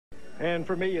And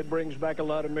for me, it brings back a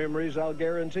lot of memories, I'll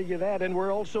guarantee you that. And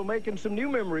we're also making some new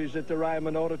memories at the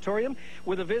Ryman Auditorium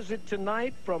with a visit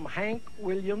tonight from Hank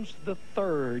Williams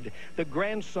III, the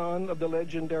grandson of the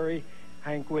legendary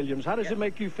Hank Williams. How does it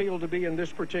make you feel to be in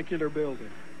this particular building?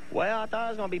 Well, I thought I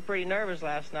was going to be pretty nervous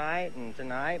last night and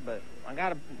tonight, but I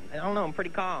don't know, I'm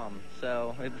pretty calm.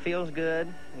 So it feels good,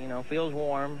 you know, feels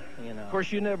warm, you know. Of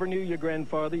course, you never knew your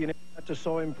grandfather. You never got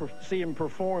to see him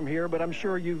perform here, but I'm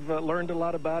sure you've learned a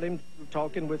lot about him,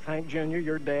 talking with Hank Jr.,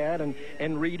 your dad,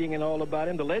 and reading and all about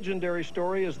him. The legendary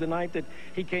story is the night that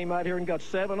he came out here and got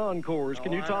 7 encores.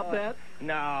 Can you top that?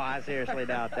 No, I seriously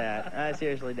doubt that. I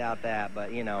seriously doubt that,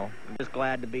 but, you know, I'm just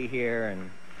glad to be here and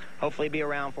hopefully be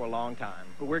around for a long time.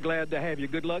 Well, we're glad to have you.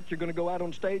 Good luck. You're going to go out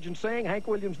on stage and sing Hank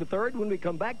Williams III when we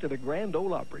come back to the Grand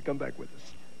Ole Opry. Come back with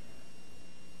us.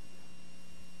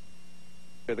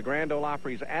 The Grand Ole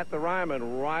Opry is at the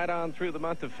Ryman right on through the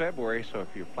month of February, so if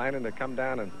you're planning to come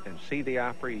down and see the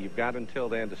Opry, you've got until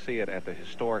then to see it at the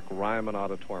historic Ryman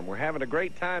Auditorium. We're having a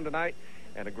great time tonight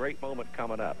and a great moment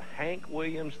coming up. Hank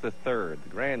Williams III, the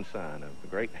grandson of the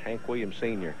great Hank Williams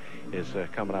Sr., is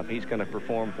coming up. He's going to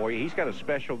perform for you. He's got a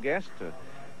special guest,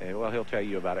 well, he'll tell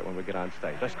you about it when we get on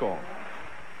stage. Let's go on.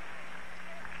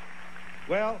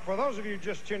 Well, for those of you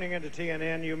just tuning into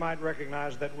TNN, you might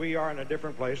recognize that we are in a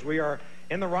different place. We are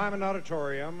in the Ryman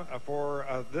Auditorium for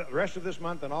the rest of this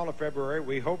month and all of February.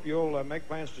 We hope you'll make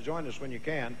plans to join us when you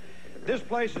can. This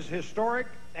place is historic,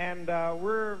 and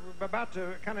we're about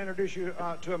to kind of introduce you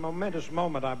to a momentous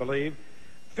moment, I believe.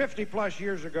 50-plus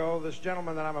years ago, this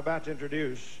gentleman that I'm about to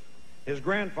introduce, his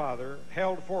grandfather,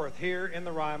 held forth here in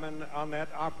the Ryman on this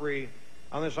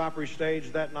Opry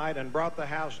stage that night and brought the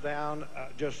house down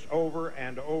just over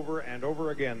and over and over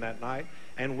again that night.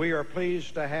 And we are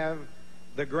pleased to have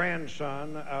the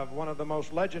grandson of one of the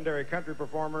most legendary country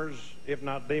performers, if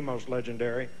not the most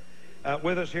legendary,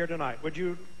 with us here tonight. Would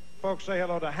you folks say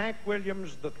hello to Hank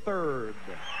Williams III?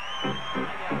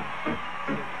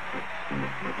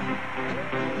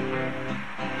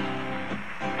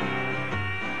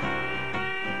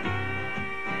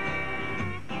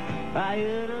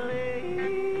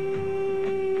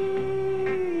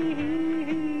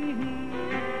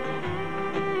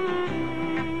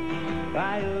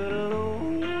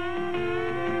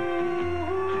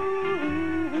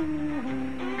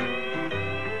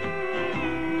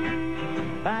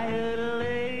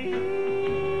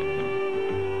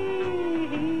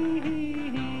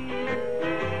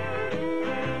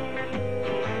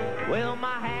 Well,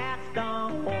 my hat's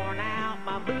done worn out,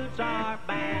 my boots are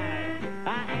bad.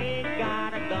 I ain't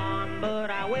got a gun, but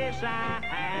I wish I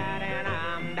had, and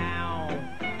I'm down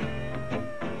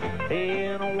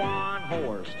in a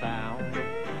one-horse town.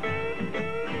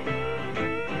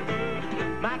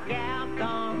 My gal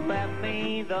done left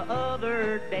me the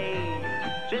other day.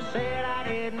 She said I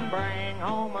didn't bring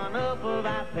home enough of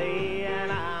that pay,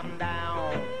 and I'm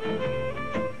down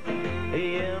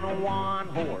in a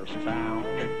one-horse town.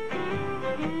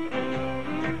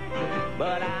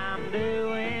 But I'm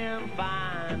doing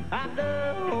fine, I'm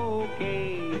doing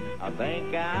okay. I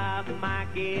think I might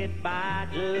get by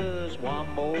just one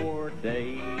more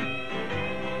day.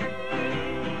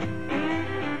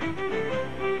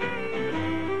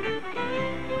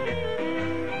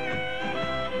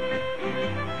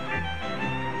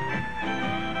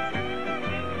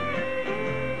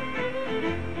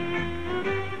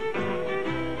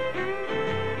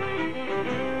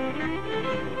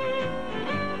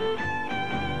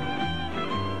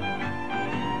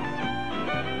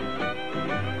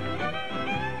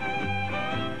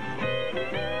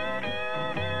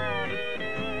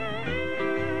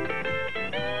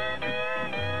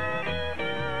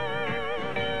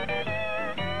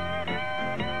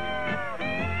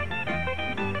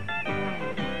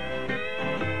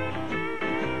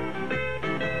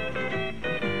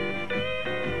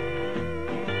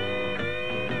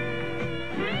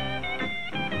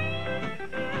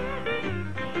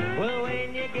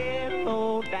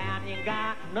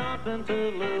 Nothing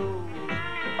to lose.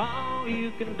 All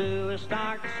you can do is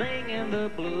start singing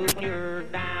the blues when you're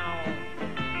down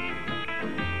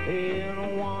in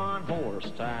a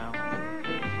one-horse town.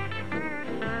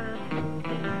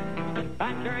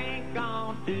 I drank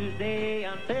on Tuesday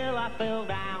until I fell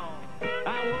down.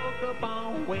 I woke up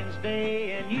on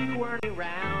Wednesday and you weren't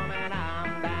around, and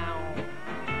I'm down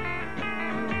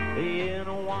in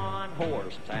a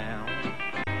one-horse town.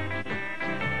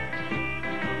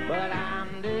 But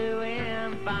I'm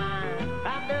doing fine,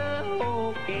 I'm doing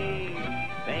okay.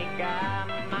 Think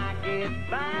I might get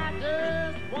by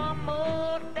just one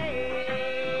more day.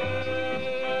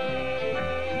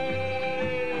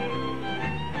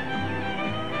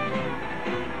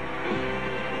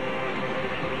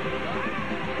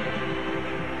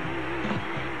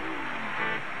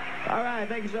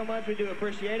 thank you so much. We do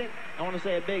appreciate it. I want to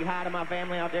say a big hi to my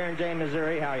family out there in Jay,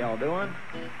 Missouri. How y'all doing?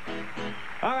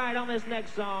 All right, on this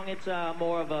next song, it's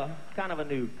more of a kind of a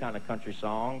new kind of country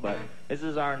song, but this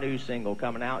is our new single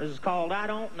coming out. This is called I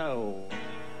Don't Know.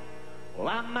 Well,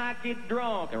 I might get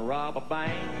drunk and rob a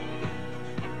bank,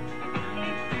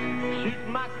 shoot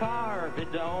my car if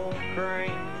it don't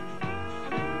crank,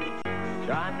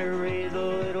 trying to raise a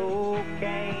little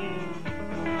cane,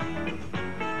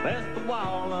 mess the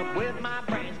wall up with my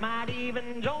brains, might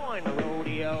even join the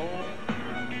rodeo,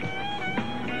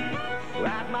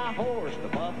 ride my horse to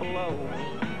Buffalo,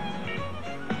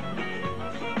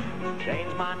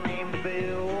 change my name to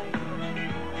Bill.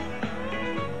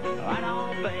 I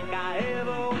don't think I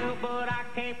ever will, but I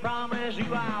can't promise you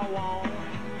I won't.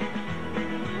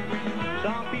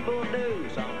 Some people do,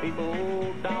 some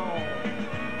people don't.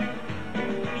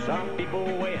 Some people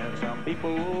win, some people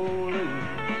lose.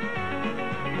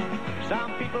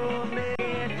 Some people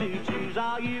need to choose.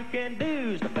 All you can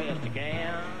do is the best you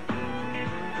can.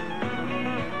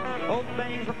 Hope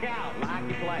things work out like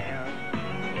you planned.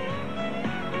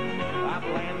 I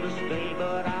plan to stay,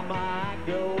 but I might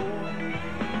go.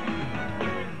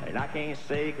 And I can't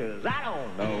say 'cause I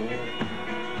don't know.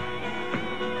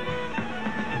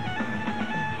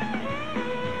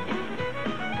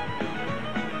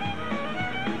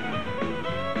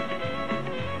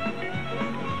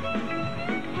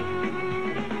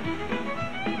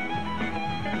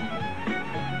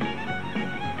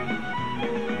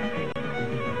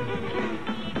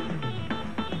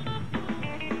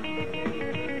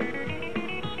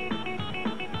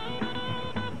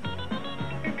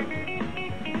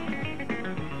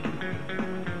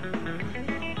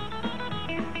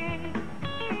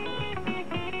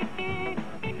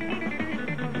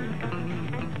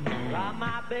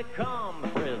 Become the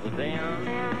president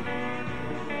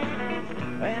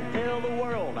and tell the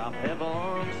world I'm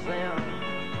heaven sent.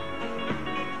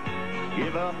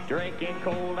 Give up drinking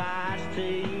cold iced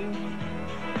tea,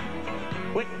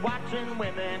 quit watching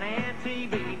women and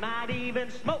TV, might even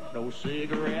smoke no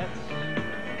cigarettes,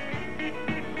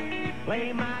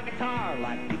 play my guitar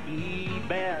like Dickie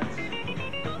Betts,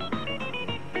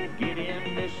 get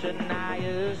into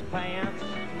Shania's pants.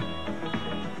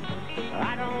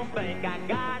 I don't think I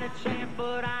got a chance,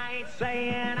 but I ain't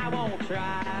saying I won't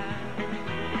try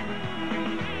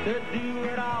to do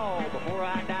it all before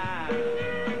I die.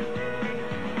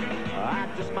 I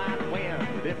just might win,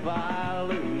 but if I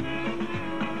lose,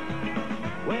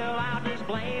 well, I'll just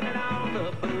blame it on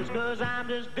the booze, 'cause I'm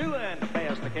just doing the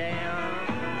best I can.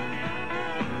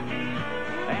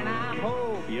 And I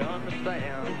hope you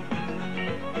understand.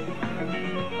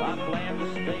 I plan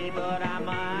to stay, but I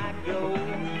might go.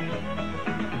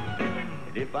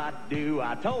 If I do,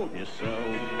 I told you so.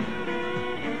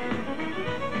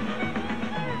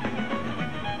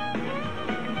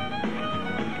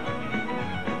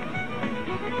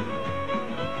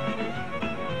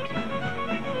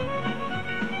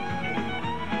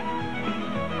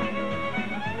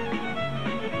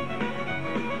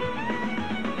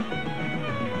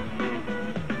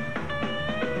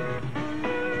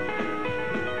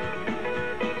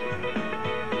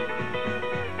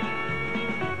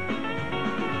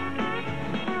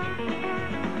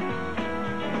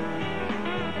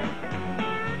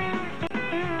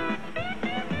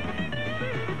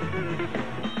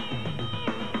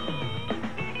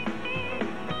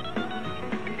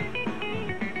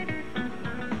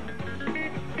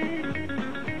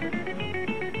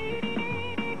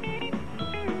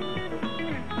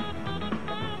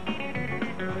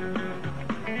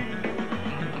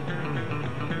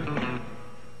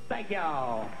 Thank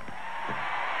y'all.